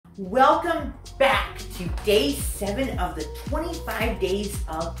Welcome back to day 7 of the 25 days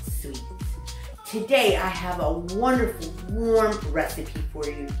of sweets. Today I have a wonderful warm recipe for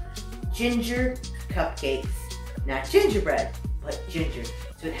you. Ginger cupcakes. Not gingerbread, but ginger.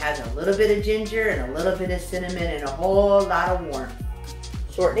 So it has a little bit of ginger and a little bit of cinnamon and a whole lot of warmth.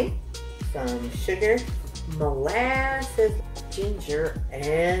 Shortening, some sugar, molasses, ginger,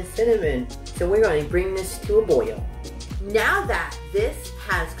 and cinnamon. So we're going to bring this to a boil. Now that this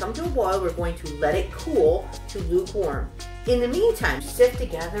has come to a boil, we're going to let it cool to lukewarm. In the meantime, sift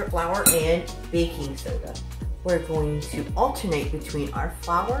together flour and baking soda. We're going to alternate between our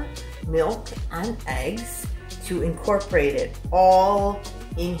flour, milk, and eggs to incorporate it all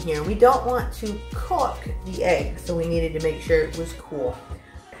in here. We don't want to cook the egg, so we needed to make sure it was cool.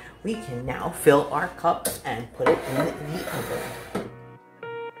 We can now fill our cups and put it in the oven.